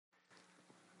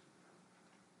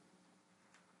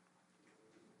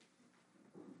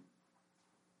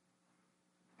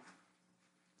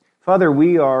Father,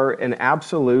 we are an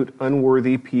absolute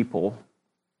unworthy people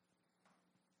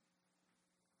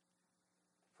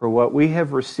for what we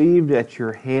have received at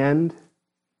your hand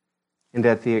and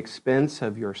at the expense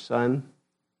of your Son,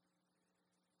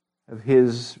 of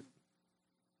his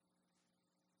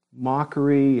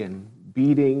mockery and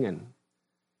beating and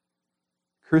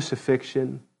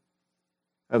crucifixion,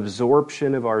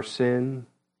 absorption of our sin.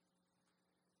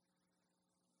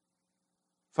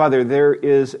 Father, there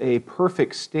is a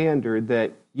perfect standard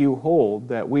that you hold,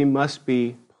 that we must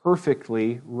be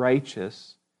perfectly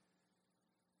righteous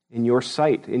in your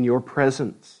sight, in your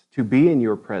presence, to be in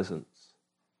your presence.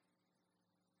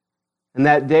 And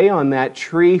that day on that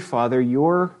tree, Father,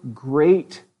 your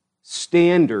great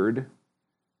standard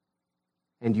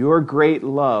and your great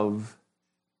love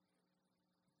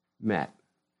met.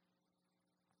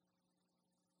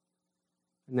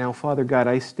 Now, Father God,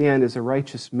 I stand as a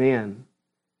righteous man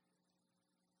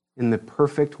in the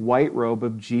perfect white robe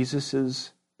of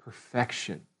Jesus'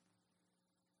 perfection,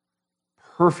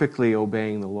 perfectly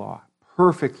obeying the law,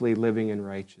 perfectly living in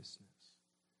righteousness.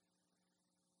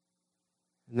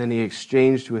 And then he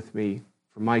exchanged with me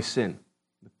for my sin,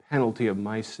 the penalty of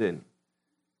my sin.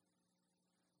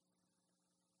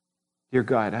 Dear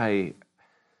God,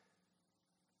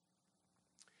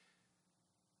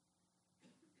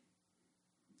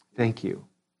 thank you.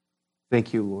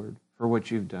 Thank you, Lord, for what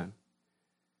you've done.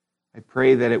 I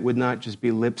pray that it would not just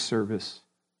be lip service,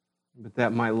 but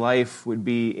that my life would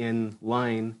be in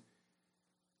line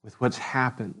with what's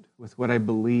happened, with what I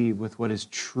believe, with what is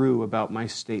true about my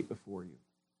state before you.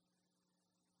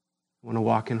 I want to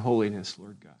walk in holiness,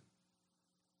 Lord God.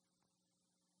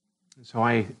 And so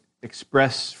I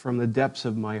express from the depths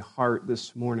of my heart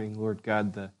this morning, Lord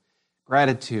God, the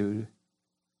gratitude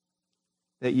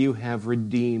that you have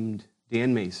redeemed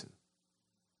Dan Mason,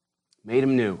 made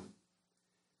him new.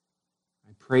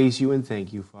 I praise you and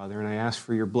thank you, Father, and I ask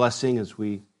for your blessing as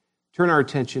we turn our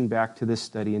attention back to this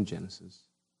study in Genesis.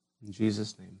 In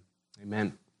Jesus' name,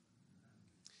 amen.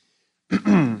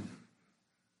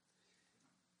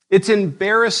 It's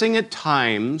embarrassing at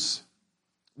times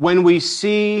when we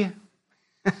see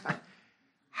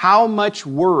how much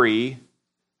worry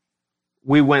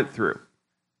we went through.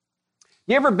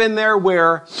 You ever been there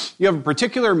where you have a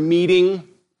particular meeting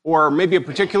or maybe a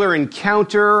particular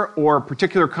encounter or a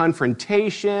particular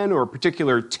confrontation or a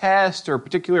particular test or a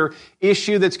particular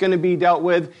issue that's going to be dealt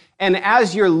with, and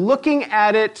as you're looking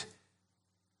at it,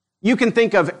 you can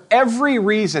think of every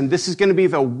reason this is going to be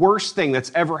the worst thing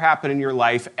that's ever happened in your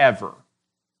life ever.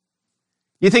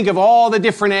 You think of all the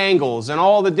different angles and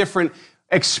all the different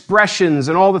expressions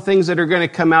and all the things that are going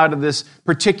to come out of this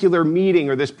particular meeting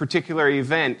or this particular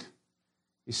event.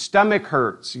 Your stomach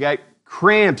hurts, you got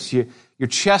cramps, your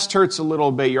chest hurts a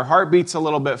little bit, your heart beats a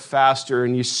little bit faster,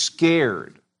 and you're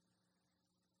scared.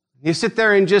 You sit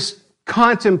there and just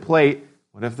contemplate,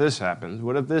 what if this happens?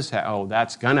 What if this oh,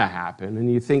 that's going to happen. And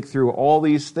you think through all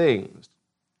these things.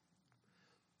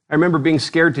 I remember being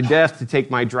scared to death to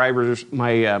take my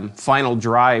final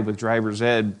drive with driver's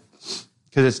ed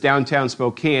because it's downtown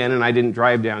Spokane, and I didn't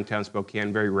drive downtown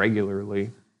Spokane very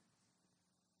regularly.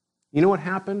 You know what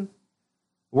happened?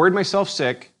 I worried myself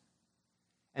sick,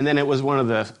 and then it was one of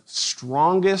the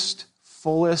strongest,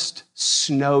 fullest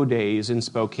snow days in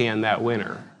Spokane that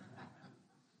winter.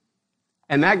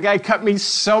 And that guy cut me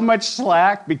so much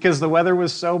slack because the weather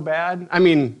was so bad. I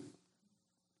mean,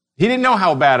 he didn't know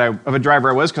how bad of a driver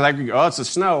I was because I could go, oh, it's the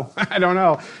snow. I don't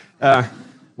know.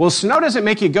 Well, snow doesn't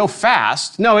make you go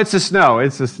fast. No, it's the snow.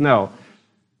 It's the snow.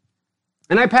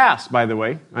 And I passed, by the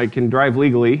way. I can drive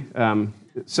legally.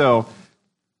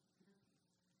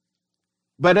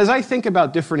 But as I think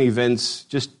about different events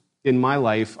just in my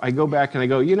life, I go back and I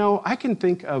go, I can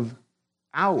think of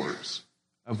hours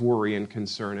of worry and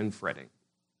concern and fretting.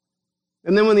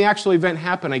 And then when the actual event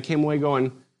happened, I came away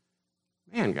going,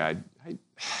 man, God,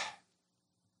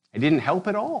 I didn't help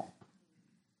at all.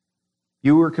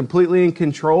 You were completely in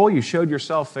control. You showed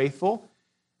yourself faithful.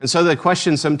 And so the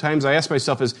question sometimes I ask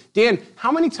myself is, Dan,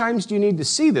 how many times do you need to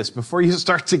see this before you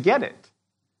start to get it?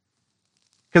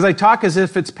 Because I talk as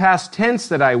if it's past tense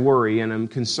that I worry and I'm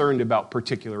concerned about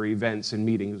particular events and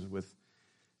meetings with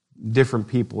different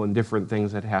people and different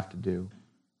things that have to do.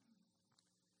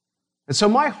 And so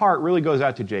my heart really goes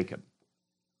out to Jacob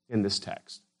in this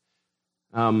text.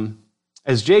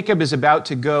 As Jacob is about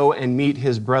to go and meet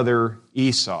his brother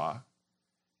Esau,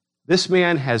 this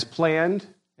man has planned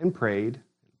and prayed,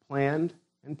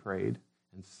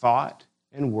 and thought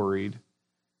and worried,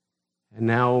 and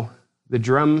now the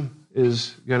drum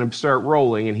is going to start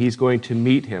rolling and he's going to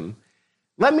meet him.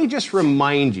 Let me just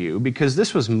remind you, because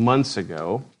this was months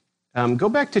ago, Go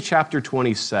back to chapter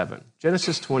 27,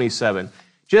 Genesis 27,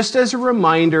 just as a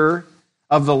reminder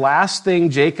of the last thing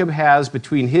Jacob has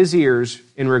between his ears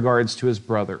in regards to his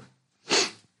brother.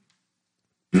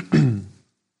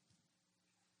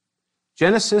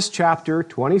 Genesis chapter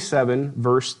 27,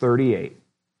 verse 38.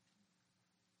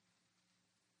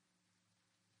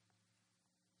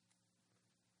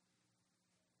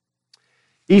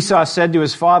 Esau said to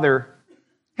his father,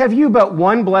 "Have you but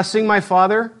one blessing, my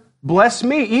father? Bless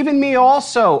me, even me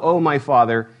also, O my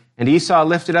father." And Esau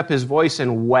lifted up his voice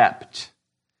and wept.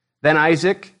 Then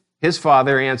Isaac, his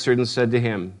father, answered and said to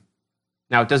him,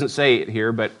 now it doesn't say it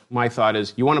here, but my thought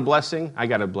is, you want a blessing? I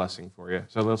got a blessing for you.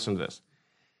 So listen to this.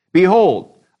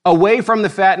 "Behold, away from the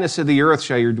fatness of the earth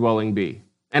shall your dwelling be,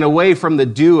 and away from the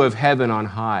dew of heaven on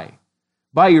high.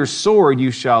 By your sword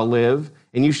you shall live,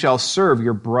 and you shall serve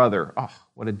your brother." Oh,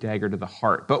 what a dagger to the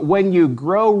heart. "But when you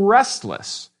grow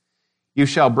restless, you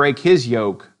shall break his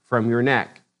yoke from your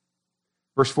neck."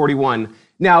 Verse 41,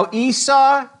 "Now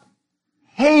Esau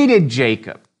hated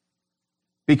Jacob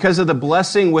because of the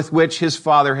blessing with which his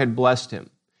father had blessed him.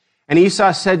 And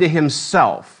Esau said to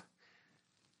himself,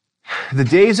 'The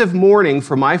days of mourning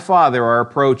for my father are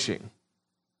approaching.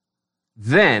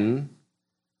 Then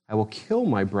I will kill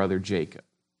my brother Jacob.'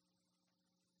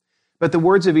 But the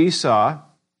words of Esau,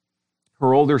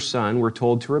 her older son, were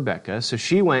told to Rebekah. So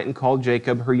she went and called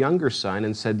Jacob, her younger son,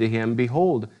 and said to him,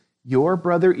 'Behold, your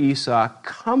brother Esau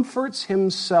comforts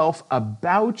himself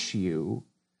about you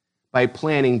by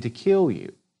planning to kill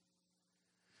you.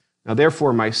 Now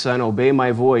therefore, my son, obey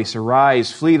my voice.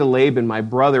 Arise, flee to Laban, my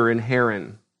brother in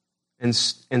Haran, and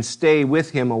stay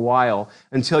with him a while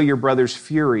until your brother's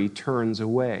fury turns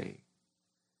away,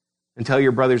 until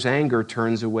your brother's anger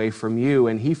turns away from you,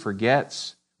 and he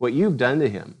forgets what you've done to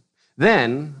him.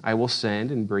 Then I will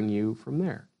send and bring you from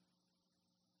there.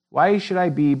 Why should I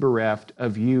be bereft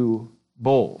of you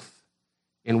both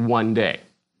in one day?'"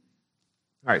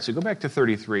 All right, so go back to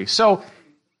 33. So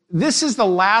this is the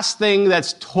last thing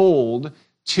that's told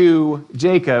to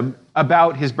Jacob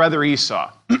about his brother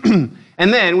Esau.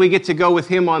 And then we get to go with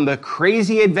him on the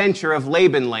crazy adventure of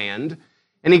Laban land.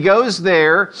 And he goes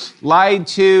there, lied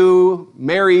to,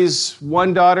 marries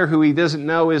one daughter who he doesn't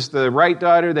know is the right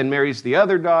daughter, then marries the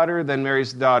other daughter, then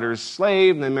marries the daughter's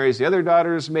slave, then marries the other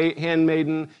daughter's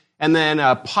handmaiden, and then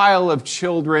a pile of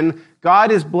children.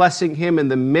 God is blessing him in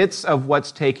the midst of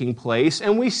what's taking place,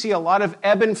 and we see a lot of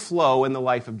ebb and flow in the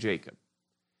life of Jacob.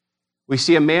 We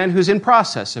see a man who's in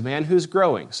process, a man who's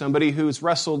growing, somebody who's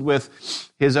wrestled with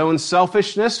his own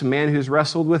selfishness, a man who's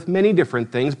wrestled with many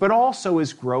different things, but also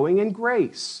is growing in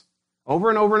grace over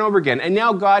and over and over again. And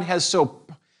now God has so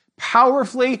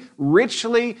powerfully,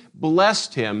 richly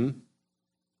blessed him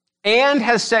and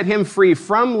has set him free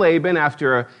from Laban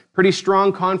after a pretty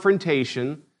strong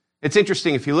confrontation. It's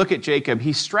interesting, if you look at Jacob,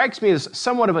 he strikes me as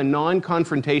somewhat of a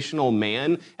non-confrontational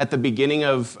man at the beginning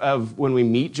of when we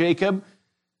meet Jacob.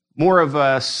 More of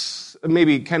a,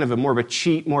 maybe kind of more of a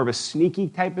cheat, more of a sneaky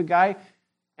type of guy.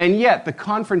 And yet, the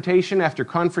confrontation after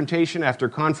confrontation after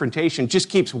confrontation just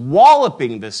keeps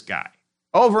walloping this guy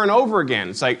over and over again.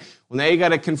 It's like, well, now you got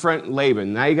to confront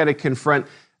Laban. Now you got to confront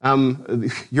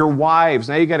your wives.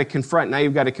 Now you got to confront. Now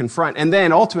you've got to confront. And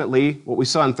then ultimately, what we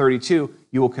saw in 32,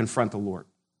 you will confront the Lord.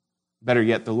 Better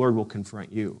yet, the Lord will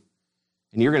confront you.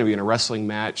 And you're going to be in a wrestling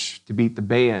match to beat the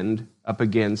band up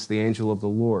against the angel of the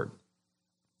Lord.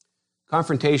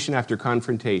 Confrontation after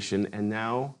confrontation, and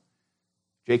now,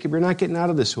 Jacob, you're not getting out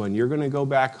of this one. You're going to go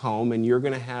back home, and you're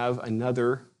going to have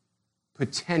another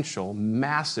potential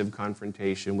massive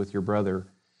confrontation with your brother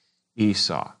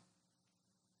Esau.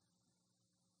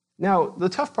 Now, the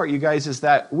tough part, you guys, is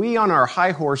that we on our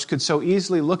high horse could so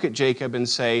easily look at Jacob and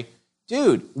say,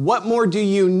 dude, what more do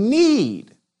you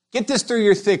need? Get this through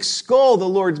your thick skull. The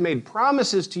Lord's made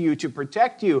promises to you to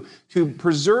protect you, to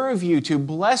preserve you, to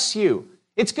bless you.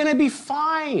 It's going to be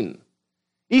fine.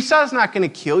 Esau's not going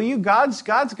to kill you. God's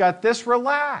got this.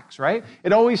 Relax, right?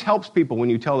 It always helps people when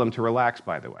you tell them to relax,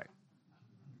 by the way.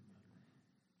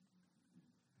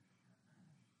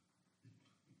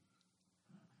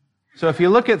 So if you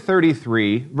look at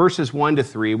 33, verses 1 to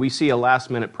 3, we see a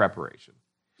last-minute preparation.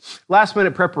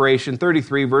 Last-minute preparation,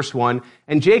 33, verse 1,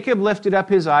 "And Jacob lifted up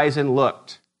his eyes and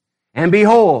looked, and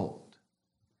behold,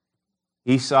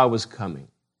 Esau was coming.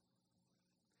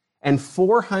 And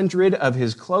 400 of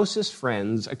his closest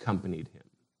friends accompanied him.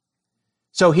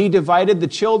 So he divided the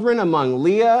children among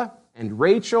Leah and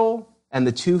Rachel and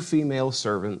the 2 female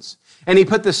servants. And he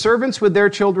put the servants with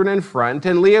their children in front,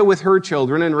 and Leah with her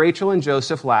children, and Rachel and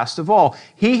Joseph last of all.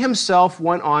 He himself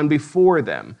went on before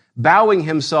them, bowing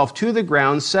himself to the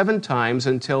ground 7 times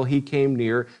until he came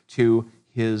near to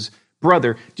his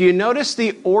brother. Do you notice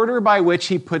the order by which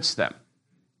he puts them?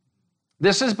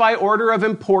 This is by order of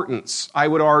importance, I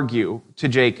would argue, to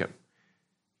Jacob.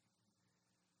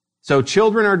 So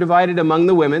children are divided among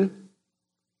the women.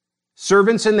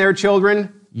 Servants and their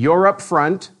children, you're up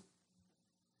front.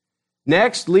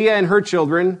 Next, Leah and her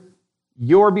children,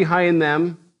 you're behind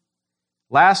them.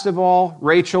 Last of all,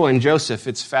 Rachel and Joseph.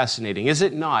 It's fascinating, is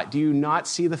it not? Do you not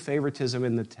see the favoritism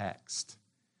in the text?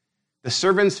 The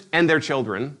servants and their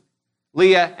children,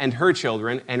 Leah and her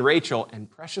children, and Rachel and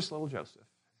precious little Joseph.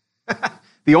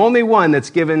 The only one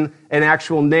that's given an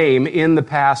actual name in the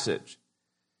passage.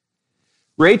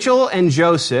 Rachel and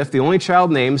Joseph, the only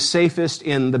child named, safest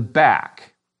in the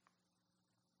back.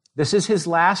 This is his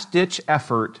last-ditch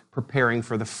effort preparing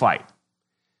for the fight.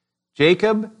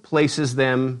 Jacob places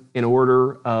them in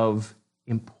order of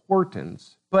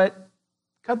importance, but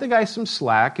cut the guy some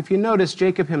slack. If you notice,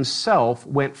 Jacob himself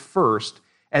went first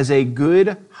as a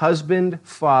good husband,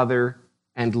 father,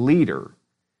 and leader,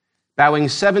 bowing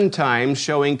 7 times,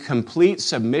 showing complete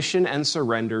submission and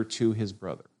surrender to his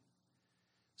brother.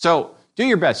 So do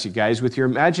your best, you guys, with your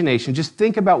imagination. Just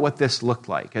think about what this looked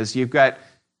like. As you've got,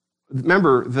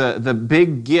 remember, the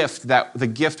big gift, that the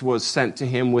gift was sent to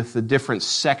him with the different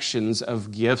sections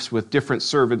of gifts, with different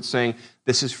servants saying,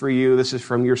 this is for you, this is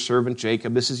from your servant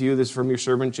Jacob, this is you, this is from your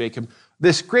servant Jacob.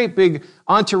 This great big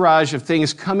entourage of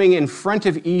things coming in front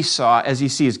of Esau as he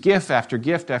sees gift after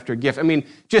gift after gift. I mean,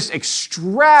 just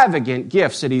extravagant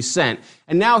gifts that he sent.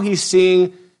 And now he's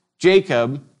seeing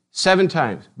Jacob 7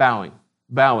 times, bowing,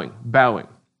 bowing, bowing.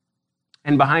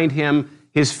 And behind him,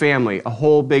 his family, a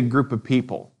whole big group of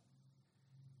people.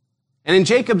 And in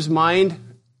Jacob's mind,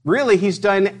 really, he's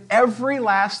done every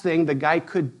last thing the guy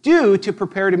could do to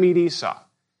prepare to meet Esau.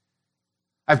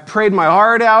 I've prayed my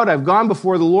heart out. I've gone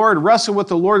before the Lord, wrestled with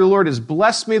the Lord. The Lord has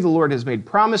blessed me. The Lord has made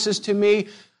promises to me.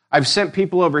 I've sent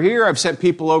people over here. I've sent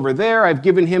people over there. I've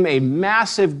given him a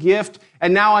massive gift.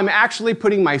 And now I'm actually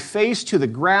putting my face to the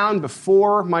ground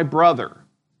before my brother.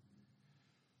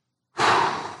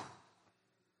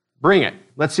 Bring it.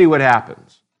 Let's see what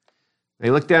happens. They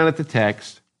look down at the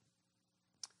text.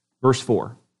 Verse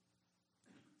 4.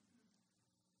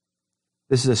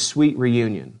 This is a sweet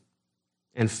reunion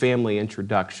and family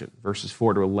introduction, verses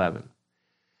 4 to 11.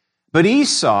 But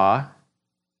Esau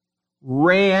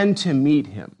ran to meet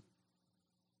him.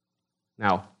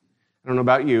 Now, I don't know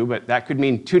about you, but that could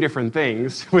mean 2 different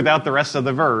things without the rest of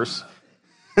the verse.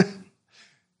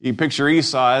 You picture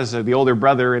Esau as the older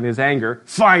brother in his anger.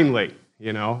 Finally,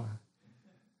 you know.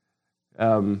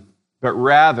 But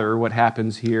rather, what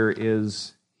happens here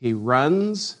is he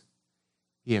runs,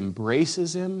 he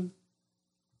embraces him,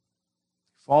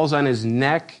 falls on his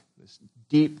neck, this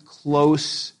deep,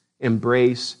 close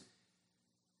embrace.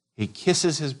 He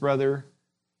kisses his brother,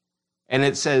 and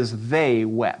it says they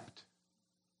wept.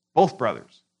 Both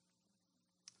brothers,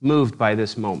 moved by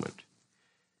this moment.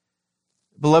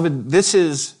 Beloved, this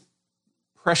is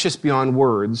precious beyond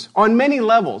words, on many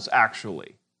levels,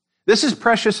 actually. This is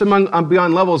precious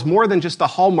beyond levels more than just the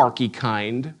Hallmarky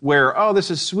kind, where, oh,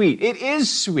 this is sweet. It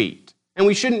is sweet, and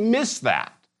we shouldn't miss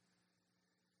that.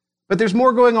 But there's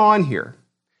more going on here.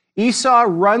 Esau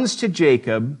runs to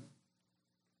Jacob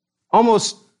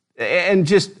almost and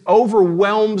just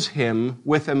overwhelms him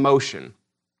with emotion.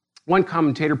 One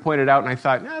commentator pointed out, and I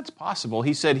thought, it's possible.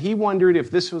 He said he wondered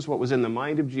if this was what was in the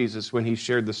mind of Jesus when he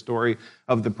shared the story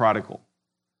of the prodigal.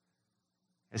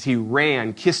 As he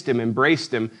ran, kissed him,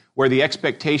 embraced him, where the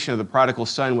expectation of the prodigal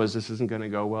son was, this isn't going to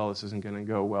go well, this isn't going to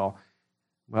go well.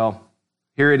 Well,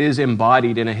 here it is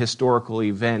embodied in a historical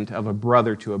event of a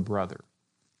brother to a brother.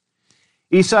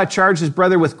 Esau charged his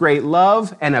brother with great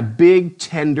love and a big,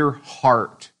 tender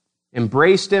heart.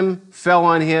 Embraced him, fell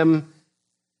on him,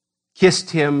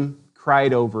 kissed him,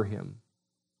 cried over him.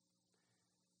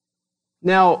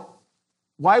 Now,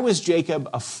 why was Jacob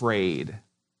afraid?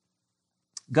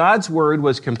 God's word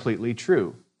was completely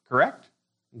true, correct?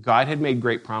 God had made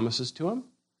great promises to him.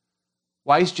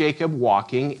 Why is Jacob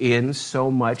walking in so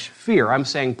much fear? I'm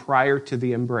saying prior to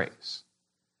the embrace.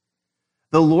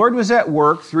 The Lord was at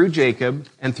work through Jacob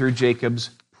and through Jacob's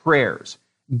prayers.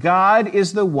 God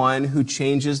is the one who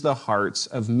changes the hearts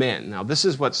of men. Now, this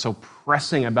is what's so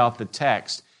pressing about the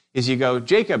text, is you go,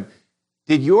 Jacob,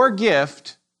 did your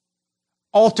gift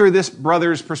alter this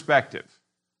brother's perspective?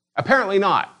 Apparently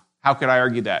not. How could I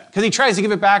argue that? Because he tries to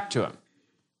give it back to him.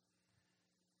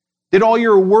 Did all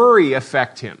your worry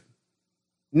affect him?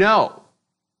 No.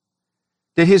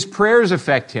 Did his prayers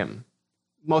affect him?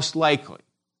 Most likely.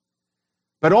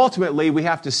 But ultimately, we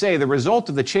have to say the result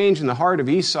of the change in the heart of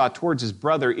Esau towards his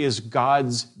brother is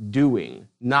God's doing,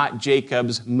 not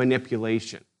Jacob's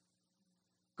manipulation.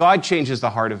 God changes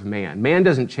the heart of man. Man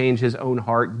doesn't change his own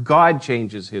heart. God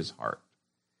changes his heart.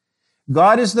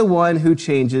 God is the one who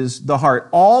changes the heart.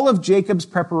 All of Jacob's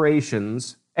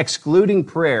preparations, excluding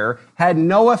prayer, had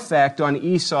no effect on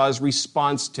Esau's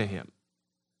response to him.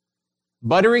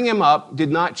 Buttering him up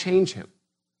did not change him.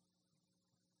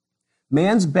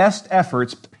 Man's best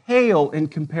efforts pale in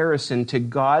comparison to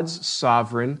God's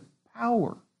sovereign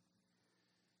power.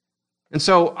 And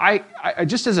so I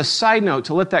just as a side note,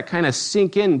 to let that kind of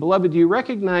sink in, beloved, do you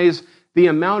recognize the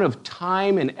amount of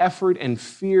time and effort and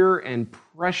fear and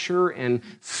pressure and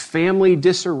family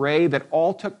disarray that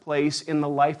all took place in the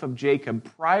life of Jacob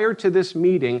prior to this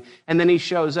meeting? And then he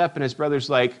shows up and his brother's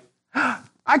like,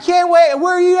 I can't wait.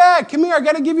 Where are you at? Come here. I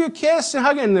got to give you a kiss and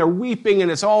hug. And they're weeping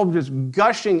and it's all just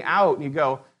gushing out. And you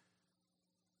go,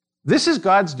 this is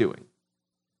God's doing.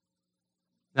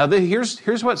 Now,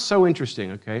 here's what's so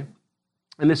interesting, okay?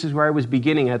 And this is where I was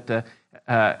beginning at the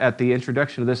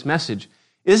introduction of this message.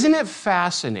 Isn't it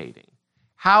fascinating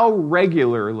how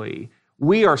regularly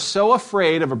we are so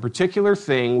afraid of a particular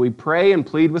thing, we pray and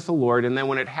plead with the Lord, and then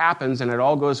when it happens and it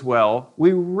all goes well,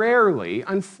 we rarely,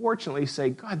 unfortunately,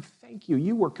 say, God, thank you.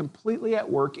 You were completely at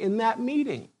work in that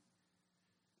meeting.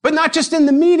 But not just in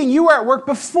the meeting, you were at work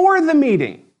before the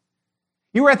meeting.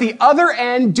 You were at the other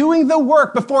end doing the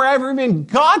work before I ever even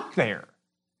got there,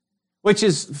 which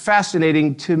is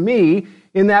fascinating to me.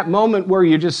 In that moment where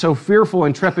you're just so fearful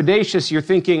and trepidatious, you're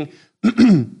thinking,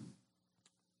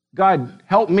 God,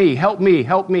 help me, help me,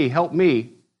 help me, help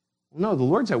me. Well, no, the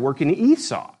Lord's at work in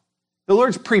Esau. The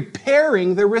Lord's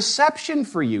preparing the reception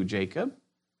for you, Jacob.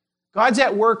 God's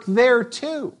at work there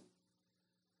too.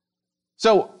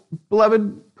 So,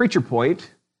 beloved, preacher point,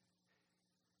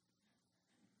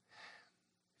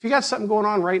 if you got something going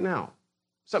on right now,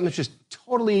 something that's just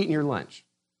totally eating your lunch,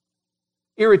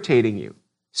 irritating you,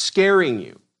 scaring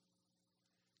you,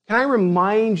 can I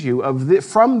remind you of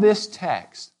from this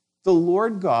text, the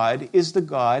Lord God is the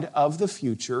God of the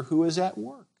future who is at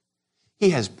work. He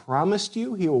has promised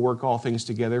you he will work all things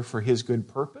together for his good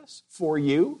purpose, for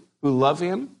you who love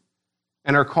him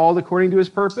and are called according to his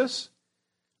purpose.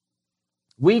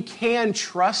 We can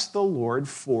trust the Lord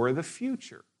for the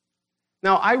future.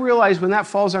 Now, I realize when that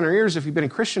falls on our ears, if you've been a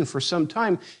Christian for some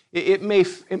time, it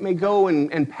may go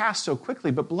and pass so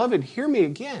quickly. But beloved, hear me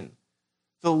again.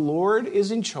 The Lord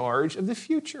is in charge of the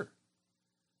future.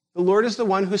 The Lord is the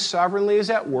one who sovereignly is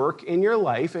at work in your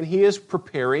life, and he is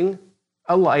preparing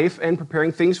a life and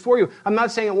preparing things for you. I'm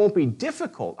not saying it won't be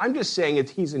difficult. I'm just saying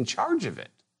he's in charge of it.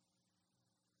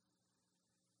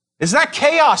 It's not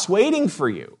chaos waiting for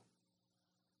you.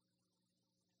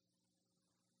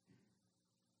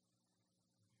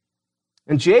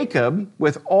 And Jacob,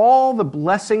 with all the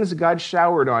blessings God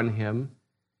showered on him,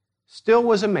 still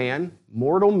was a man,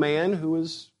 mortal man, who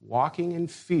was walking in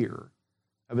fear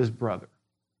of his brother.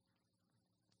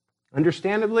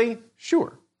 Understandably,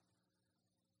 sure.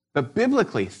 But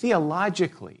biblically,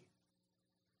 theologically,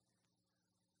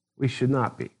 we should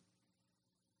not be.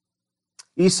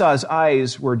 Esau's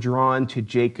eyes were drawn to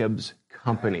Jacob's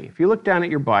company. If you look down at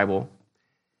your Bible,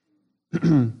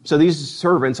 so these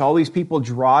servants, all these people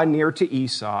draw near to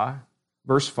Esau,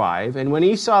 verse 5, and when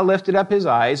Esau lifted up his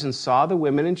eyes and saw the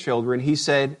women and children, he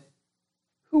said,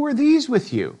 "Who are these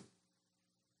with you?"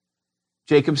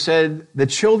 Jacob said, "The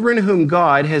children whom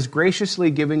God has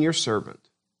graciously given your servant."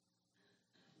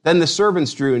 Then the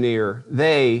servants drew near,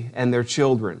 they and their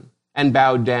children, and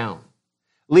bowed down.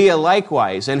 Leah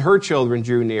likewise and her children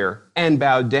drew near and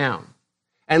bowed down.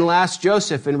 And last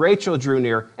Joseph and Rachel drew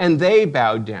near, and they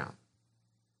bowed down.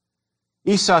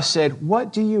 Esau said,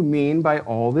 "What do you mean by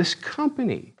all this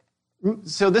company?"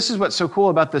 So this is what's so cool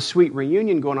about the sweet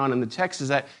reunion going on in the text, is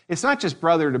that it's not just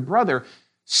brother to brother.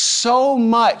 So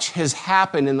much has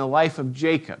happened in the life of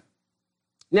Jacob.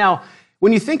 Now,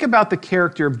 when you think about the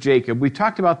character of Jacob, we've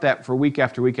talked about that for week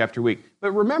after week after week.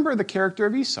 But remember the character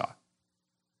of Esau.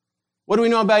 What do we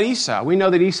know about Esau? We know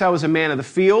that Esau was a man of the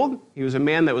field. He was a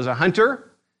man that was a hunter.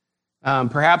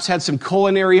 Perhaps had some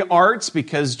culinary arts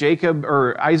because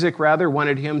Isaac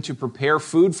wanted him to prepare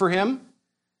food for him.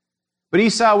 But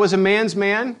Esau was a man's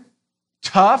man,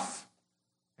 tough,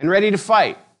 and ready to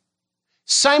fight.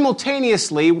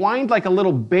 Simultaneously, whined like a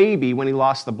little baby when he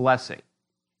lost the blessing.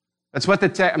 That's what the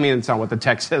text, it's not what the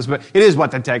text says, but it is what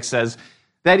the text says.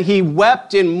 That he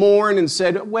wept and mourned and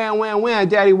said, wah,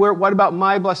 Daddy, what about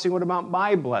my blessing? What about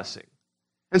my blessing?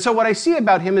 And so what I see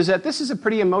about him is that this is a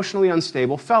pretty emotionally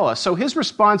unstable fella. So his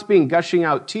response being gushing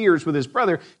out tears with his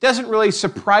brother doesn't really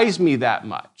surprise me that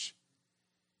much.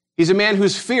 He's a man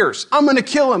who's fierce. I'm going to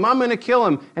kill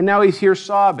him. And now he's here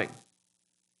sobbing.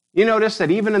 You notice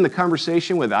that even in the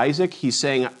conversation with Isaac, he's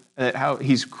saying, how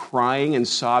he's crying and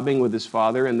sobbing with his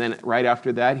father, and then right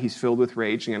after that, he's filled with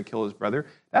rage and going to kill his brother.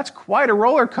 That's quite a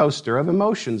roller coaster of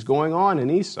emotions going on in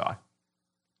Esau.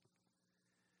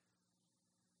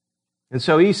 And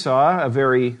so Esau,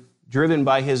 driven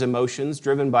by his emotions,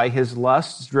 driven by his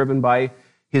lusts, driven by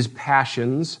his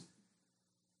passions,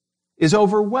 is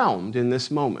overwhelmed in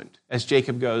this moment as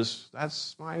Jacob goes,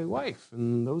 that's my wife,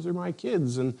 and those are my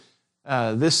kids, and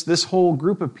this whole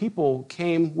group of people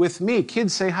came with me.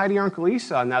 Kids, say hi to your Uncle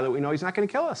Esau now that we know he's not going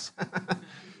to kill us.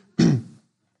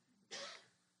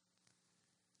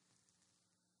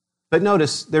 But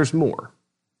notice there's more.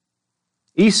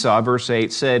 Esau, verse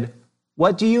 8, said,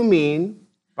 "What do you mean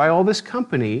by all this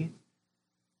company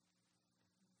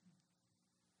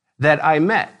that I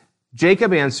met?"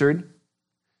 Jacob answered,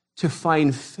 "To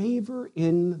find favor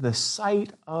in the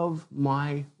sight of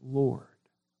my Lord."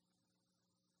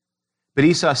 But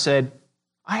Esau said,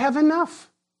 "I have enough,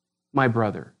 my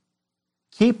brother.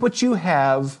 Keep what you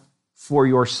have for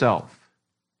yourself."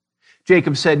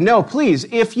 Jacob said, "No, please,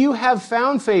 if I have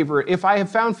found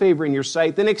favor in your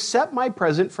sight, then accept my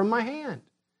present from my hand.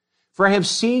 For I have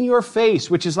seen your face,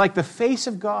 which is like the face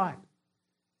of God,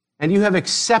 and you have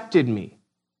accepted me.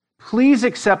 Please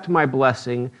accept my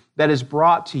blessing that is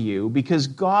brought to you, because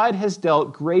God has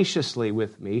dealt graciously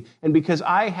with me, and because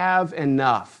I have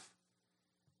enough."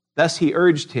 Thus he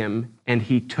urged him, and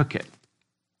he took it.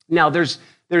 Now, there's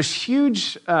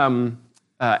huge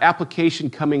application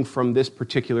coming from this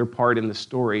particular part in the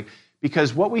story,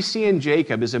 because what we see in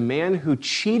Jacob is a man who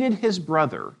cheated his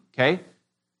brother, okay?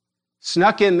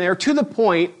 Snuck in there to the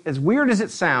point, as weird as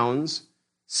it sounds,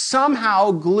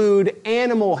 somehow glued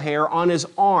animal hair on his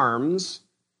arms,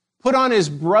 put on his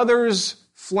brother's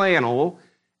flannel,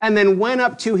 and then went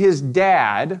up to his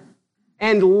dad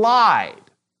and lied,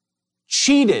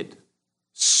 cheated,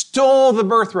 stole the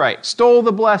birthright, stole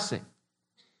the blessing.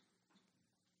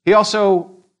 He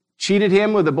also cheated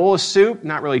him with a bowl of soup.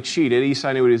 Not really cheated.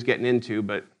 Esau knew what he was getting into,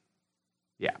 but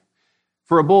yeah.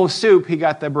 For a bowl of soup, he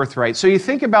got the birthright. So you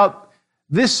think about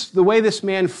this, the way this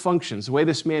man functions, the way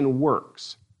this man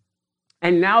works.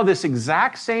 And now this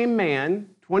exact same man,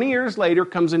 20 years later,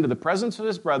 comes into the presence of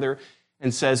his brother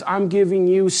and says, "I'm giving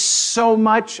you so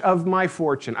much of my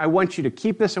fortune. I want you to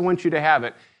keep this. I want you to have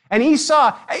it." And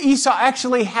Esau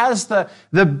actually has the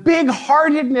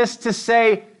big-heartedness to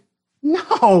say,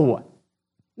 No,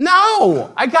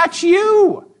 I got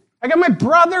you. I got my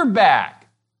brother back.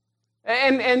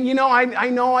 And I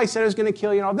know I said I was going to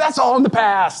kill you. That's all in the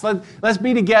past. Let's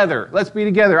be together. Let's be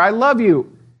together. I love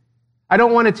you. I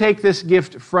don't want to take this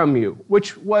gift from you,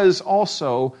 which was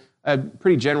also a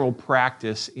pretty general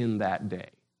practice in that day.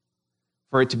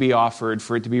 For it to be offered,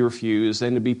 for it to be refused,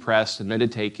 then to be pressed, and then to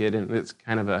take it, and it's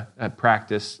kind of a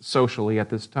practice socially at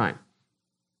this time.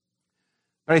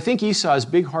 But I think Esau's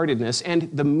big-heartedness and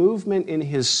the movement in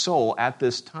his soul at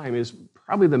this time is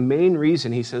probably the main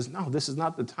reason he says, "No, this is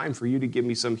not the time for you to give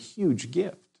me some huge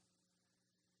gift."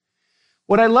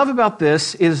 What I love about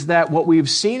this is that what we've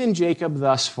seen in Jacob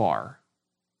thus far,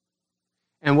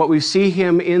 and what we see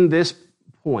him in this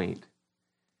point,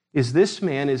 is this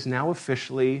man is now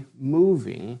officially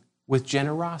moving with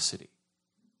generosity.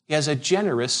 He has a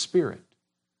generous spirit,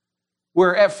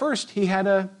 where at first he had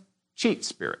a cheat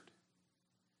spirit.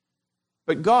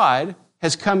 But God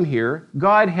has come here.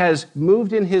 God has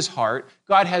moved in his heart.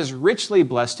 God has richly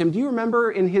blessed him. Do you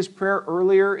remember in his prayer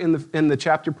earlier in the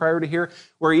chapter prior to here,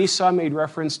 where Esau made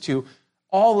reference to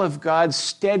all of God's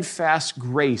steadfast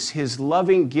grace, his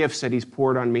loving gifts that he's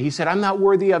poured on me? He said, "I'm not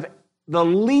worthy of the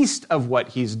least of what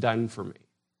he's done for me."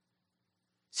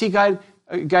 See,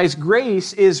 guys,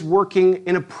 grace is working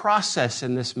in a process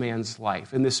in this man's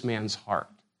life, in this man's heart.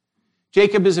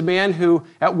 Jacob is a man who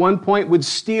at one point would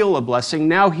steal a blessing.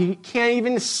 Now he can't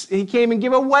even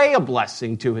give away a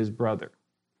blessing to his brother.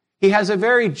 He has a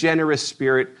very generous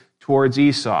spirit towards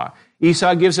Esau.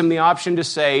 Esau gives him the option to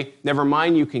say, "Never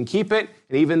mind, you can keep it."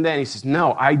 And even then he says,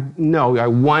 "No, I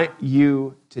want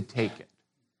you to take it."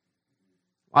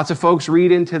 Lots of folks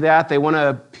read into that. They want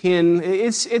to pin.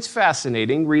 It's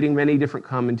fascinating reading many different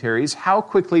commentaries how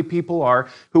quickly people are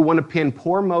who want to pin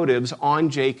poor motives on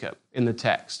Jacob in the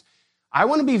text. I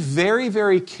want to be very,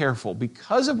 very careful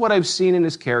because of what I've seen in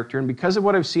his character and because of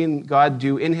what I've seen God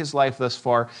do in his life thus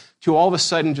far to all of a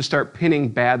sudden just start pinning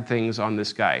bad things on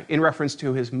this guy in reference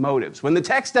to his motives when the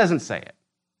text doesn't say it.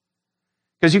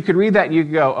 Because you could read that and you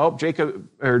could go, "Oh,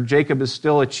 Jacob is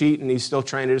still a cheat and he's still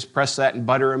trying to just press that and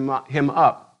butter him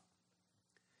up."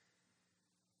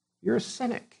 You're a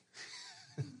cynic.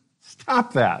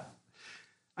 Stop that.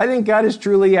 I think God is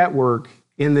truly at work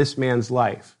in this man's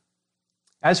life.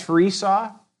 As for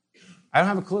Esau, I don't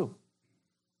have a clue.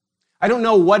 I don't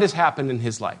know what has happened in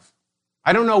his life.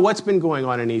 I don't know what's been going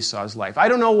on in Esau's life. I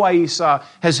don't know why Esau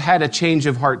has had a change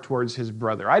of heart towards his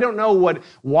brother. I don't know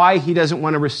why he doesn't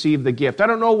want to receive the gift. I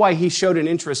don't know why he showed an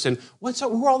interest in,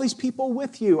 who are all these people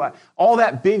with you? All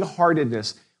that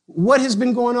big-heartedness. What has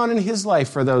been going on in his life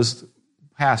for those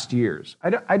past years?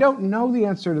 I don't know the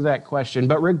answer to that question,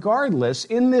 but regardless,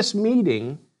 in this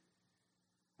meeting,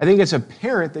 I think it's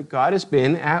apparent that God has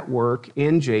been at work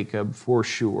in Jacob for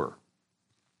sure.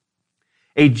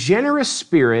 A generous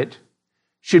spirit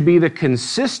should be the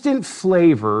consistent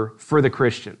flavor for the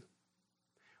Christian.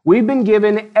 We've been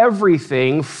given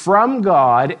everything from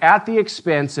God at the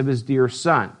expense of his dear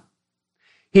Son.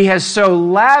 He has so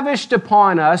lavished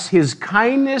upon us his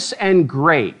kindness and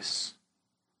grace.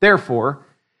 Therefore,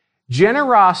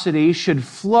 generosity should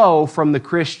flow from the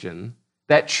Christian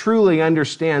that truly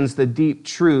understands the deep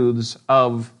truths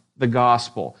of the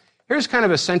gospel. Here's kind of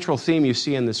a central theme you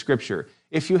see in the scripture.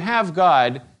 If you have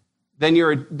God, then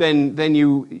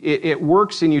it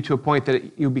works in you to a point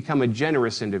that you become a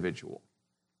generous individual.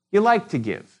 You like to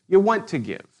give. You want to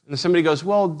give. And somebody goes,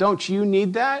 well, don't you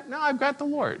need that? No, I've got the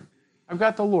Lord. I've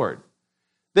got the Lord.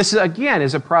 This, again,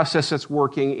 is a process that's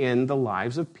working in the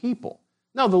lives of people.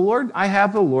 No, the Lord, I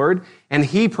have the Lord, and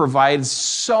he provides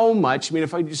so much. I mean,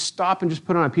 if I just stop and just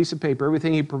put on a piece of paper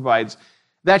everything he provides,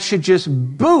 that should just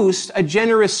boost a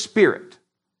generous spirit.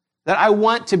 That I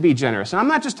want to be generous. And I'm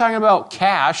not just talking about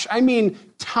cash. I mean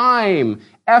time,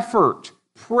 effort,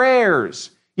 prayers.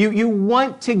 You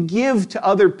want to give to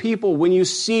other people when you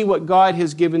see what God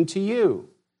has given to you.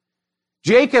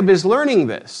 Jacob is learning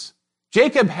this.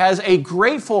 Jacob has a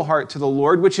grateful heart to the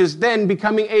Lord, which is then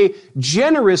becoming a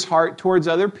generous heart towards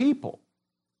other people.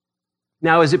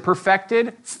 Now, is it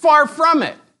perfected? Far from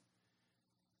it.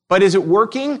 But is it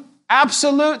working?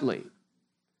 Absolutely.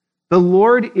 The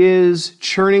Lord is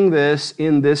churning this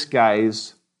in this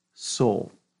guy's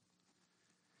soul.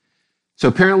 So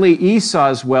apparently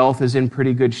Esau's wealth is in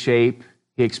pretty good shape.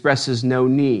 He expresses no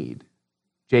need.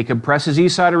 Jacob presses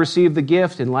Esau to receive the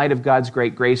gift in light of God's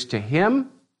great grace to him.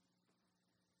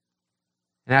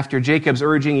 And after Jacob's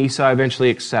urging, Esau eventually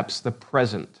accepts the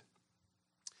present.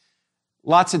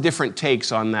 Lots of different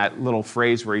takes on that little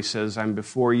phrase where he says, I'm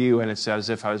before you, and it's as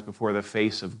if I was before the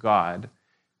face of God.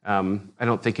 I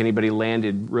don't think anybody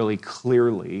landed really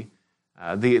clearly.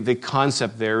 The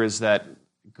concept there is that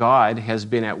God has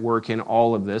been at work in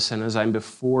all of this, and as I'm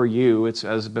before you, it's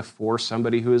as before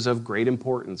somebody who is of great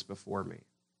importance before me.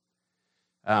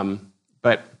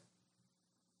 But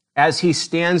as he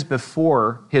stands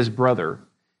before his brother,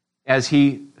 as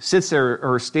he sits there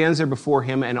or stands there before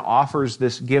him and offers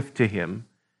this gift to him,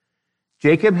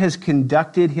 Jacob has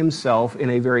conducted himself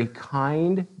in a very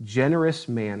kind, generous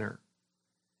manner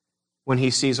when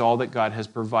he sees all that God has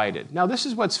provided. Now, this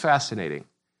is what's fascinating.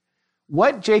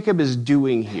 What Jacob is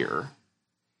doing here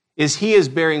is he is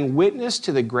bearing witness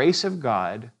to the grace of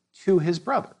God to his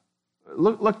brother.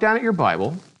 Look down at your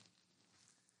Bible.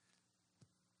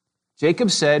 Jacob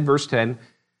said, verse 10,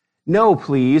 no,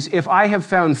 please, if I have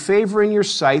found favor in your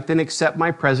sight, then accept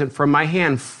my present from my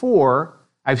hand, for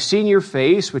I've seen your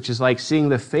face, which is like seeing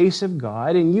the face of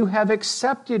God, and you have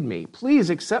accepted me. Please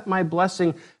accept my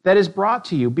blessing that is brought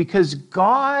to you, because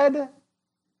God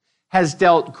has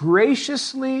dealt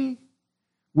graciously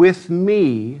with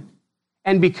me,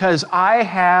 and because I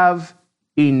have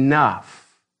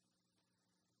enough.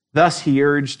 Thus he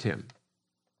urged him.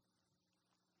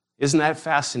 Isn't that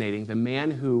fascinating? The man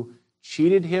who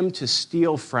cheated him to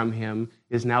steal from him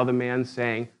is now the man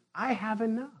saying, I have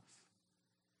enough.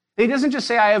 And he doesn't just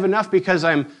say, I have enough because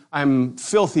I'm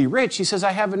filthy rich. He says,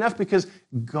 I have enough because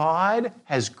God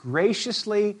has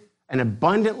graciously and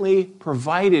abundantly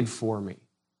provided for me.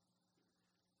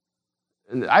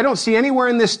 And I don't see anywhere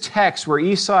in this text where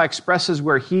Esau expresses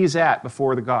where he's at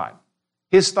before the God,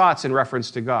 his thoughts in reference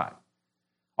to God.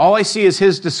 All I see is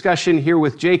his discussion here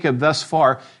with Jacob thus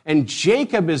far, and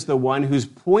Jacob is the one who's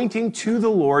pointing to the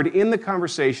Lord in the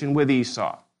conversation with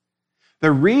Esau.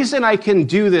 The reason I can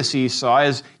do this, Esau,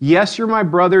 is, yes, you're my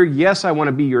brother. Yes, I want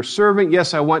to be your servant.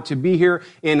 Yes, I want to be here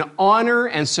in honor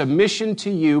and submission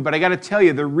to you. But I got to tell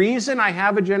you, the reason I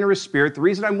have a generous spirit, the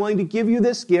reason I'm willing to give you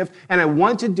this gift, and I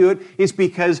want to do it, is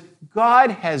because God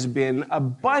has been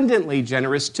abundantly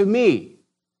generous to me.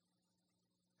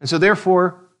 And so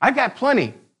therefore, I've got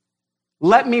plenty.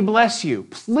 Let me bless you.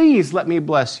 Please let me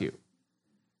bless you.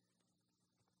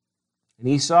 And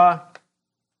Esau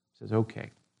says,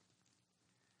 okay.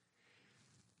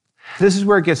 This is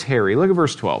where it gets hairy. Look at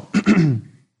verse 12.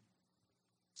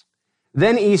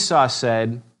 Then Esau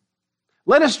said,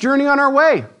 let us journey on our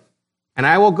way, and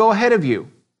I will go ahead of you.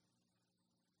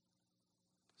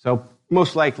 So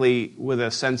most likely with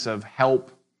a sense of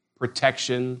help,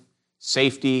 protection,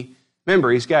 safety.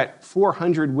 Remember, he's got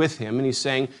 400 with him, and he's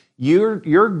saying,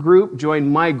 your group join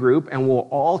my group, and we'll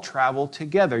all travel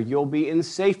together. You'll be in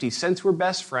safety. Since we're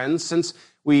best friends, since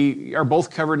we are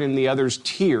both covered in the other's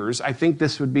tears, I think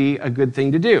this would be a good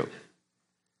thing to do.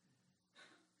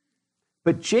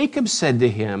 But Jacob said to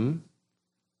him,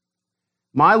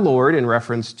 my Lord, in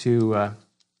reference to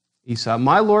Esau,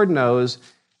 my Lord knows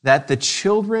that the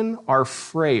children are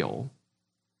frail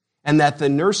and that the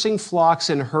nursing flocks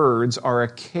and herds are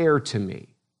a care to me.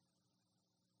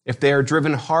 If they are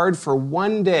driven hard for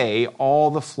one day,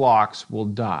 all the flocks will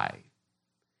die.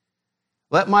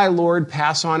 Let my Lord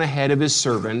pass on ahead of his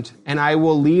servant, and I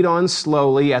will lead on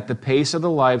slowly at the pace of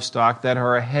the livestock that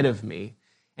are ahead of me,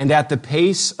 and at the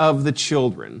pace of the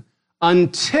children,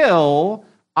 until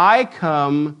I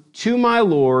come to my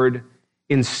Lord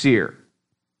in Seir.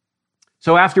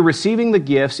 So after receiving the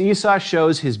gifts, Esau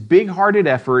shows his big-hearted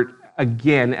effort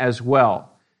again as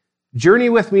well. Journey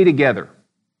with me together.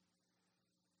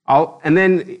 And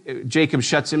then Jacob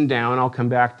shuts him down. I'll come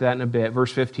back to that in a bit.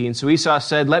 Verse 15. So Esau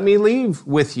said, let me leave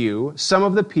with you some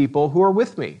of the people who are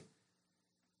with me.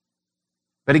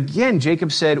 But again,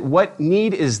 Jacob said, what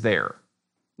need is there?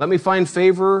 Let me find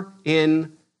favor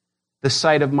in the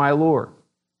sight of my Lord.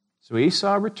 So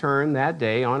Esau returned that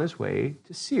day on his way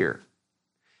to Seir.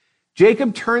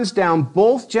 Jacob turns down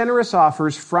both generous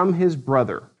offers from his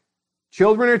brother.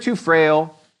 Children are too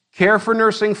frail, care for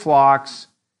nursing flocks,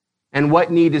 and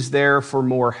what need is there for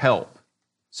more help?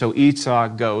 So Esau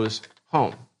goes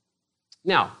home.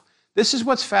 Now, this is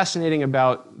what's fascinating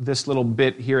about this little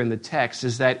bit here in the text,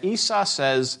 is that Esau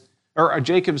says, or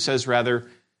Jacob says rather,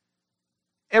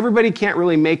 everybody can't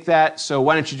really make that, so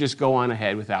why don't you just go on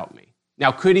ahead without me?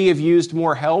 Now, could he have used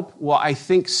more help? Well, I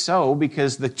think so,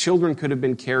 because the children could have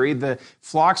been carried, the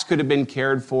flocks could have been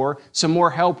cared for, some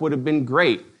more help would have been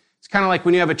great. It's kind of like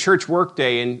when you have a church work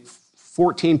day and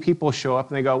 14 people show up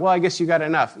and they go, well, I guess you got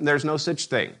enough. And there's no such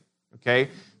thing, okay?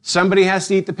 Somebody has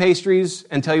to eat the pastries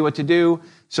and tell you what to do,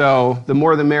 so the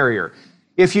more the merrier.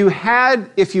 If you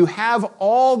have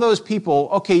all those people,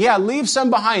 okay, yeah, leave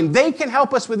some behind. They can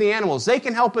help us with the animals. They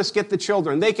can help us get the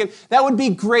children. That would be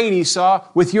great, Esau,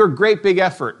 with your great big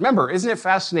effort. Remember, isn't it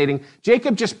fascinating?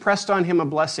 Jacob just pressed on him a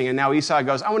blessing, and now Esau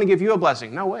goes, I want to give you a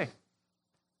blessing. No way.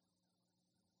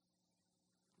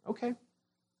 Okay.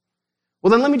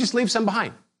 Well, then let me just leave some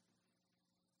behind.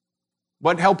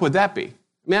 What help would that be?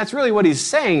 I mean, that's really what he's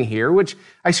saying here, which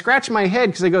I scratch my head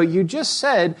because I go, you just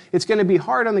said it's going to be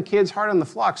hard on the kids, hard on the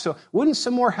flock, so wouldn't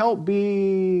some more help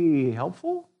be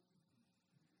helpful?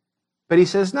 But he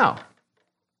says no.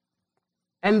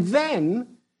 And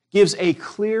then gives a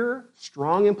clear,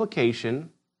 strong implication,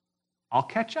 I'll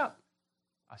catch up.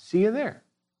 I'll see you there.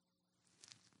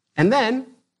 And then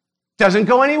doesn't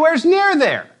go anywhere near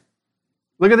there.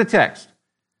 Look at the text.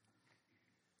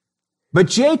 But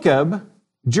Jacob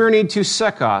journeyed to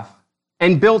Succoth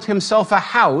and built himself a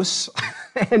house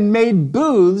and made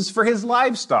booths for his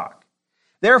livestock.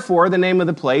 Therefore, the name of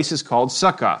the place is called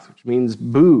Succoth, which means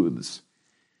booths.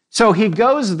 So he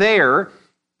goes there,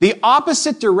 the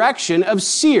opposite direction of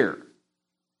Seir.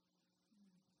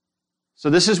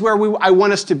 So this is where I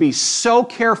want us to be so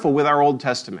careful with our Old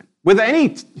Testament,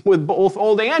 with both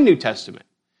Old and New Testament.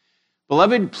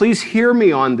 Beloved, please hear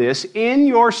me on this. In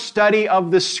your study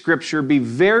of the Scripture, be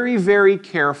very, very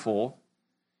careful,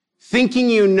 thinking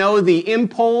you know the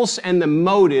impulse and the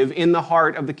motive in the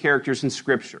heart of the characters in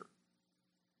Scripture.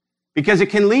 Because it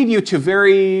can lead you to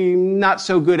very not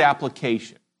so good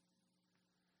application.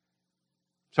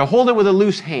 So hold it with a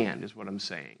loose hand, is what I'm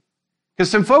saying.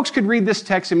 Because some folks could read this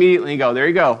text immediately and go, there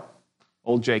you go,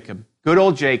 old Jacob. Good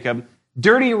old Jacob.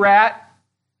 Dirty rat,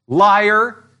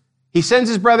 liar. He sends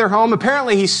his brother home.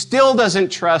 Apparently, he still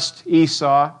doesn't trust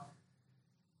Esau.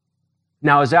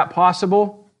 Now, is that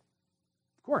possible?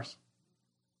 Of course.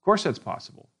 Of course that's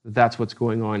possible. That's what's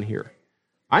going on here.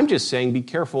 I'm just saying be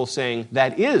careful saying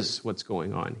that is what's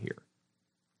going on here.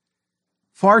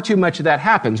 Far too much of that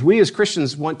happens. We as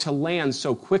Christians want to land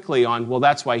so quickly on, well,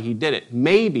 that's why he did it.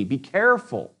 Maybe. Be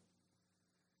careful.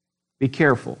 Be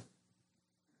careful.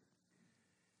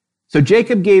 So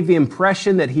Jacob gave the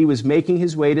impression that he was making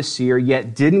his way to Seir,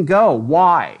 yet didn't go.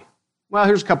 Why? Well,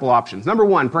 here's a couple options. Number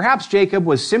one, perhaps Jacob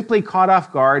was simply caught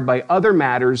off guard by other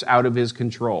matters out of his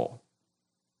control.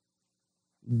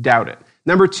 Doubt it.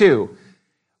 Number two,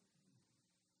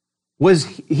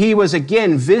 he was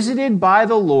again visited by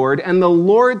the Lord, and the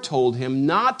Lord told him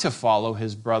not to follow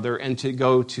his brother and to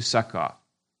go to Succoth.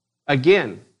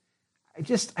 Again,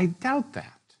 I doubt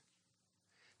that.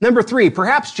 Number three,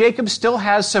 perhaps Jacob still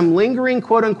has some lingering,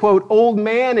 quote-unquote, old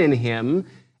man in him,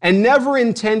 and never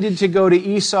intended to go to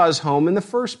Esau's home in the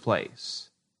first place.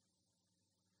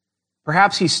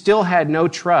 Perhaps he still had no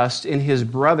trust in his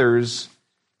brother's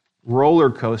roller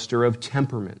coaster of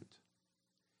temperament.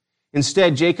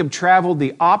 Instead, Jacob traveled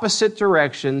the opposite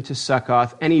direction to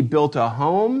Succoth, and he built a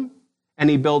home, and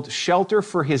he built shelter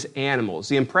for his animals,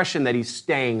 the impression that he's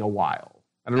staying a while.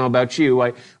 I don't know about you,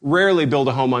 I rarely build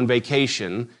a home on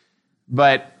vacation,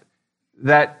 but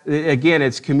that, again,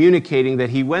 it's communicating that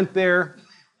he went there,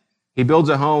 he builds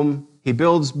a home, he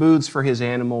builds booths for his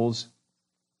animals.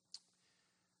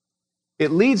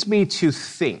 It leads me to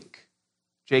think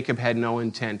Jacob had no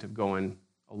intent of going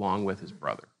along with his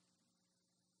brother.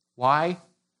 Why?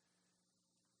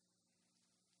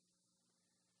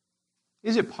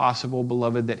 Is it possible,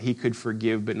 beloved, that he could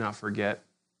forgive but not forget?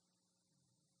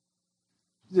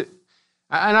 And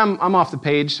I'm off the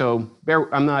page, so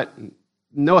I'm not,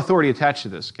 no authority attached to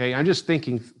this, okay? I'm just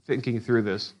thinking through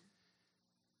this.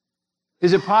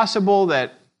 Is it possible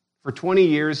that for 20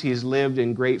 years he's lived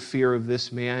in great fear of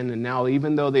this man, and now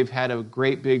even though they've had a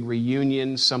great big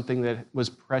reunion, something that was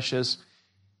precious,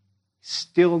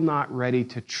 still not ready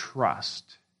to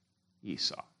trust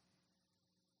Esau?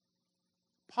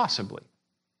 Possibly.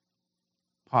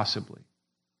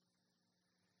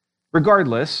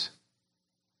 Regardless,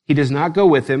 he does not go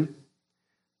with him.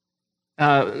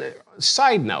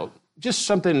 Side note, just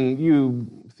something you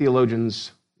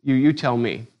theologians, you tell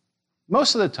me.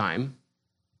 Most of the time,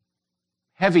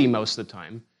 most of the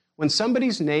time, when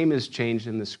somebody's name is changed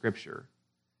in the Scripture,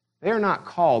 they are not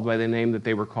called by the name that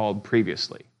they were called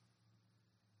previously.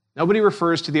 Nobody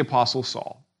refers to the Apostle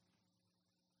Saul.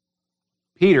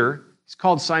 Peter, he's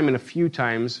called Simon a few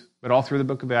times, but all through the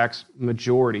book of Acts,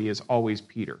 majority is always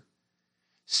Peter.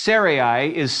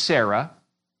 Sarai is Sarah.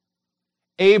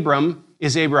 Abram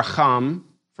is Abraham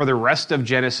for the rest of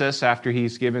Genesis after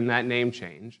he's given that name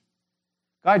change.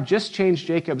 God just changed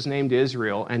Jacob's name to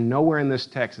Israel, and nowhere in this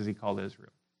text is he called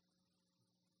Israel.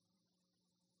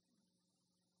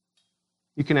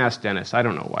 You can ask Dennis. I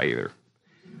don't know why either.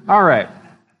 All right.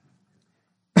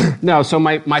 No, so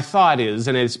my thought is,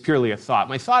 and it's purely a thought,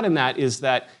 my thought in that is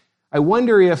that I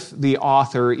wonder if the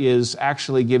author is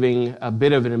actually giving a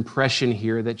bit of an impression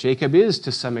here that Jacob is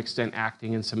to some extent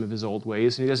acting in some of his old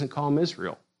ways, and he doesn't call him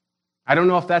Israel. I don't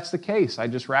know if that's the case. I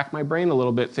just racked my brain a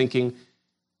little bit thinking,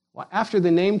 well, after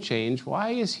the name change, why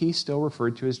is he still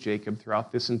referred to as Jacob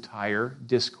throughout this entire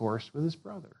discourse with his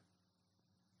brother?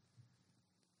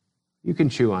 You can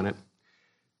chew on it.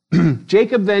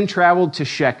 Jacob then traveled to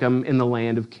Shechem in the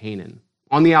land of Canaan,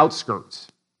 on the outskirts,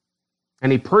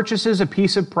 and he purchases a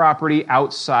piece of property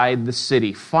outside the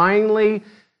city. Finally,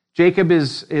 Jacob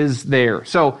is there.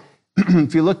 So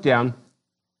if you look down,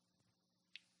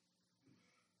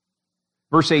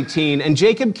 verse 18, and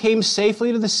Jacob came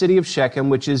safely to the city of Shechem,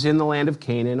 which is in the land of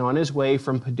Canaan, on his way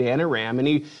from Padan Aram,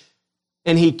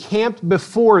 and he camped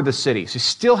before the city, so he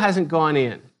still hasn't gone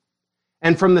in.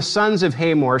 And from the sons of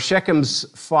Hamor, Shechem's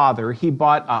father, he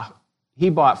bought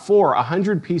for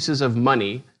 100 pieces of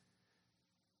money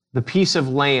the piece of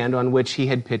land on which he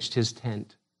had pitched his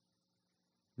tent.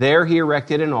 There he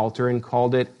erected an altar and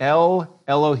called it El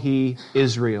Elohi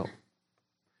Israel.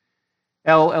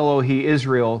 El Elohi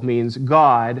Israel means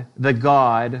God, the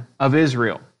God of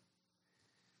Israel.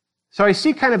 So I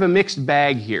see kind of a mixed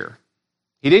bag here.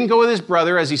 He didn't go with his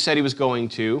brother as he said he was going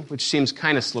to, which seems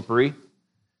kind of slippery.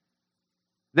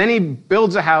 Then he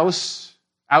builds a house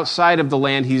outside of the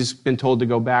land he's been told to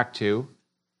go back to.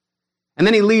 And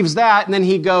then he leaves that, and then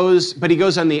he goes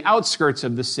on the outskirts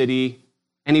of the city,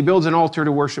 and he builds an altar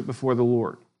to worship before the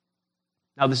Lord.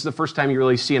 Now, this is the first time you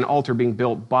really see an altar being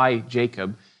built by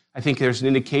Jacob. I think there's an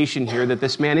indication here that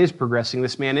this man is progressing.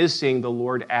 This man is seeing the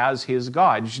Lord as his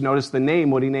God. You should notice the name,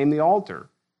 what he named the altar.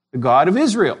 The God of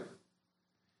Israel.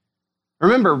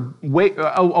 Remember,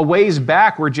 a ways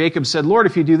back where Jacob said, Lord,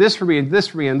 if you do this for me and this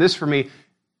for me and this for me,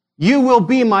 you will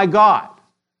be my God.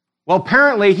 Well,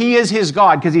 apparently he is his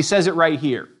God because he says it right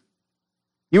here.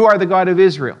 You are the God of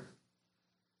Israel.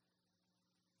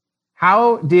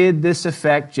 How did this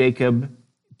affect Jacob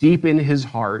deep in his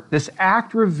heart? This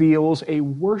act reveals a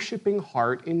worshiping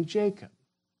heart in Jacob.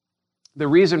 The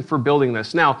reason for building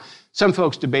this. Now, some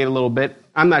folks debate a little bit.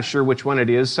 I'm not sure which one it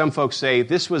is. Some folks say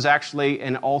this was actually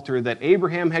an altar that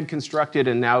Abraham had constructed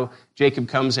and now Jacob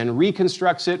comes and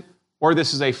reconstructs it, or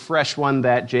this is a fresh one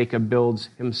that Jacob builds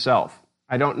himself.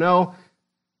 I don't know,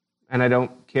 and I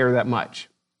don't care that much.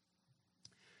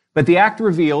 But the act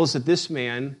reveals that this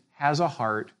man has a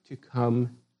heart to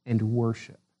come and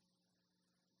worship,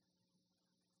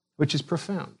 which is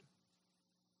profound.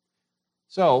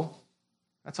 So,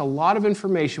 that's a lot of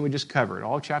information we just covered,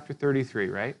 all chapter 33,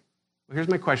 right? Well, here's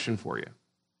my question for you.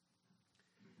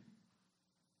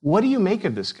 What do you make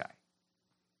of this guy?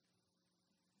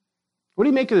 What do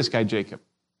you make of this guy, Jacob?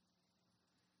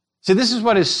 See, this is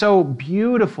what is so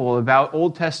beautiful about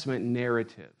Old Testament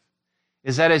narrative,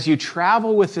 is that as you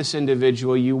travel with this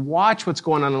individual, you watch what's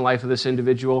going on in the life of this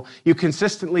individual, you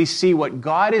consistently see what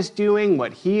God is doing,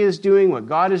 what he is doing, what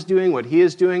God is doing, what he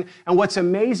is doing. And what's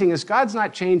amazing is God's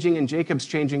not changing and Jacob's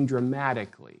changing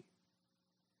dramatically,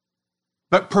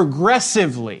 but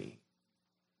progressively.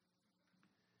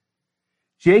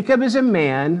 Jacob is a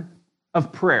man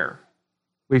of prayer.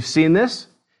 We've seen this.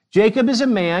 Jacob is a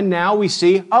man, now we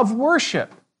see, of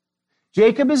worship.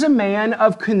 Jacob is a man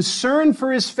of concern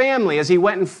for his family as he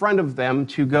went in front of them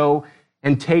to go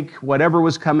and take whatever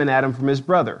was coming at him from his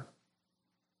brother.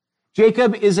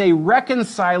 Jacob is a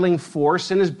reconciling force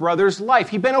in his brother's life.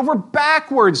 He bent over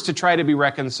backwards to try to be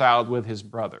reconciled with his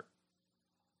brother.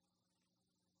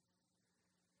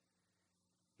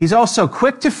 He's also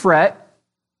quick to fret,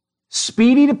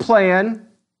 speedy to plan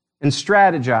and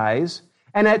strategize,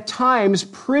 and at times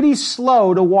pretty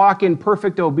slow to walk in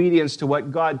perfect obedience to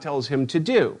what God tells him to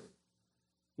do.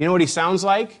 You know what he sounds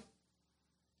like?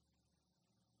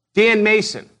 Dan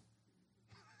Mason.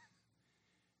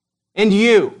 And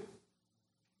you.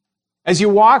 As you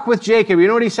walk with Jacob, you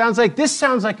know what he sounds like? This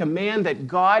sounds like a man that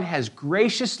God has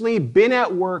graciously been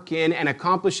at work in and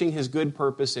accomplishing his good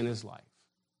purpose in his life.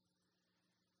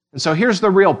 And so here's the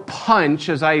real punch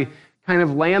as I kind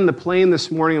of land the plane this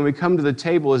morning and we come to the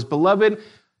table is, beloved,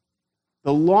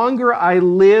 the longer I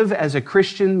live as a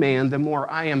Christian man, the more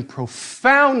I am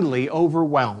profoundly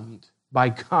overwhelmed by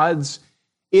God's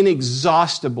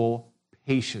inexhaustible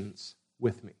patience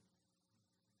with me.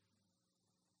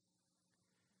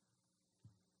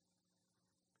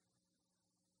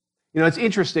 You know, it's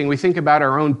interesting. We think about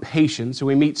our own patience, and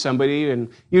we meet somebody, and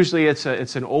usually it's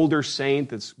an older saint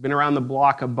that's been around the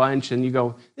block a bunch, and you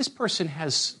go, this person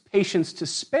has patience to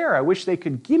spare. I wish they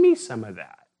could give me some of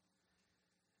that.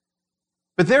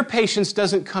 But their patience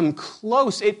doesn't come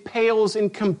close. It pales in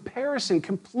comparison,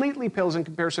 completely pales in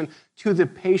comparison to the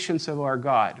patience of our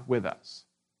God with us.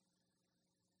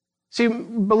 See,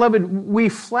 beloved, we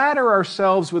flatter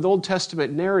ourselves with Old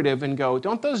Testament narrative and go,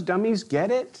 don't those dummies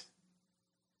get it?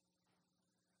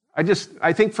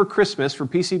 I think for Christmas, for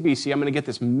PCBC, I'm going to get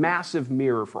this massive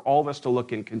mirror for all of us to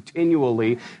look in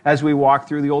continually as we walk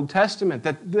through the Old Testament.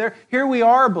 Here we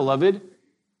are, beloved.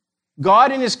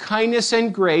 God in his kindness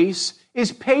and grace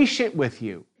is patient with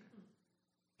you.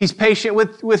 He's patient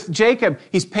with Jacob.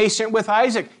 He's patient with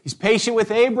Isaac. He's patient with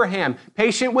Abraham.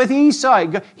 Patient with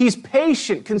Esau. He's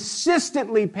patient,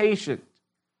 consistently patient.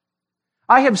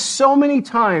 I have so many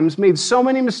times made so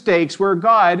many mistakes where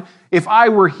God, if I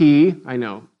were he, I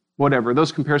know, whatever,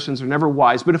 those comparisons are never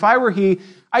wise, but if I were he,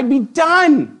 I'd be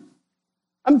done.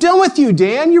 I'm done with you,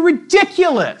 Dan. You're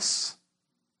ridiculous.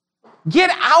 Get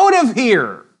out of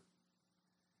here.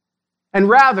 And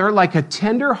rather, like a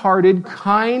tender-hearted,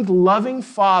 kind, loving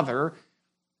father,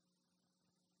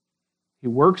 he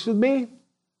works with me,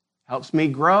 helps me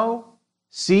grow,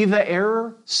 see the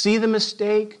error, see the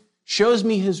mistake, shows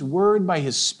me his word by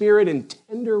his Spirit in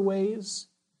tender ways,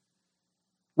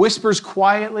 whispers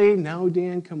quietly, no,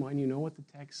 Dan, come on, you know what the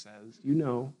text says. You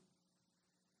know.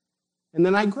 And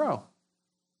then I grow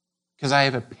because I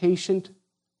have a patient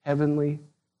heavenly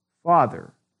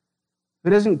Father who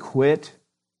doesn't quit,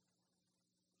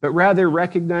 but rather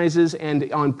recognizes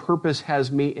and on purpose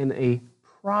has me in a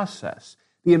process.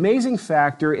 The amazing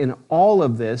factor in all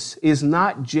of this is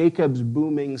not Jacob's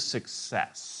booming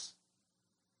success,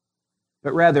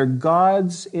 but rather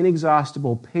God's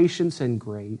inexhaustible patience and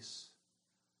grace.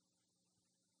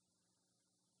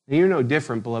 And you're no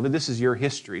different, beloved. This is your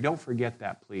history. Don't forget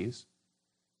that, please.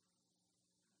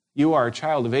 You are a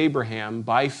child of Abraham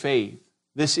by faith.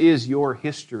 This is your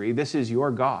history. This is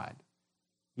your God.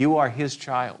 You are his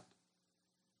child.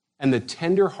 And the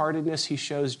tender-heartedness he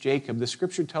shows Jacob, the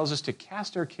scripture tells us to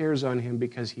cast our cares on him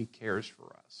because he cares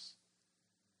for us.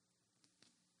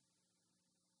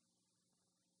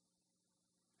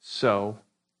 So,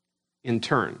 in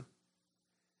turn,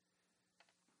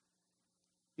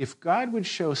 if God would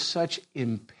show such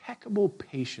impeccable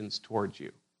patience towards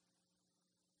you,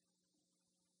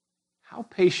 how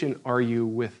patient are you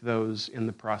with those in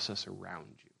the process around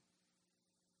you?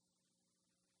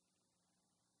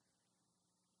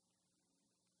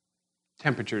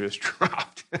 Temperature just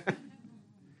dropped.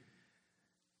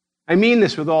 I mean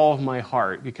this with all of my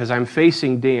heart because I'm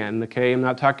facing Dan, okay? I'm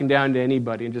not talking down to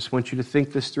anybody. I just want you to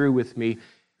think this through with me.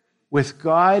 With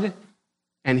God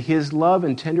and his love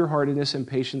and tenderheartedness and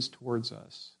patience towards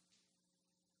us.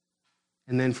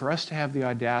 And then for us to have the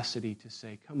audacity to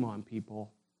say, come on,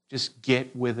 people, just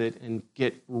get with it and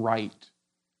get right.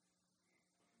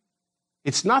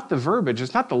 It's not the verbiage,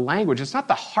 it's not the language, it's not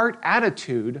the heart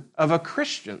attitude of a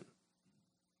Christian.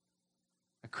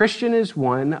 A Christian is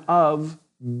one of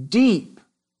deep,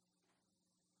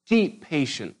 deep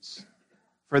patience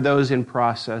for those in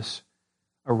process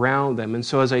around them. And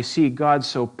so as I see God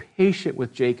so patient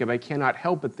with Jacob, I cannot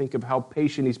help but think of how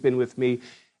patient he's been with me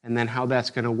and then how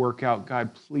that's going to work out.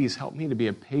 God, please help me to be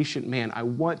a patient man. I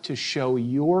want to show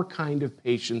your kind of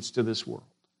patience to this world.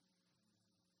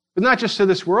 But not just to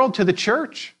this world, to the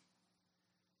church.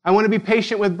 I want to be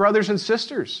patient with brothers and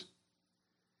sisters.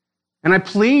 And I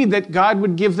plead that God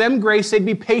would give them grace, they'd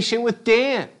be patient with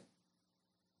Dan.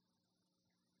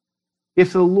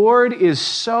 If the Lord is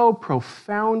so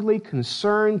profoundly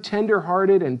concerned,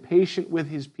 tender-hearted, and patient with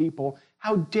his people,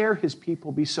 how dare his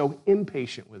people be so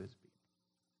impatient with his people?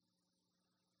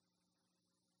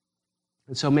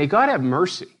 And so may God have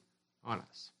mercy on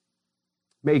us.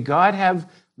 May God have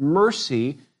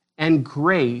mercy and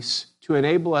grace to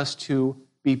enable us to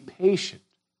be patient.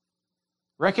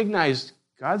 Recognize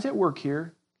God's at work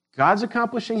here. God's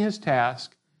accomplishing his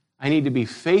task. I need to be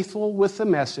faithful with the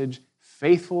message,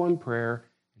 faithful in prayer,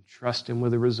 and trust him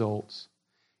with the results.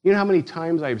 You know how many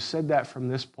times I've said that from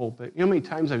this pulpit? You know how many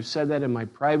times I've said that in my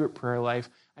private prayer life?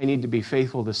 I need to be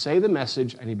faithful to say the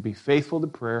message, I need to be faithful to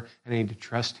prayer, and I need to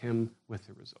trust him with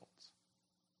the results.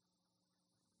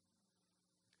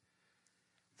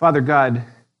 Father God,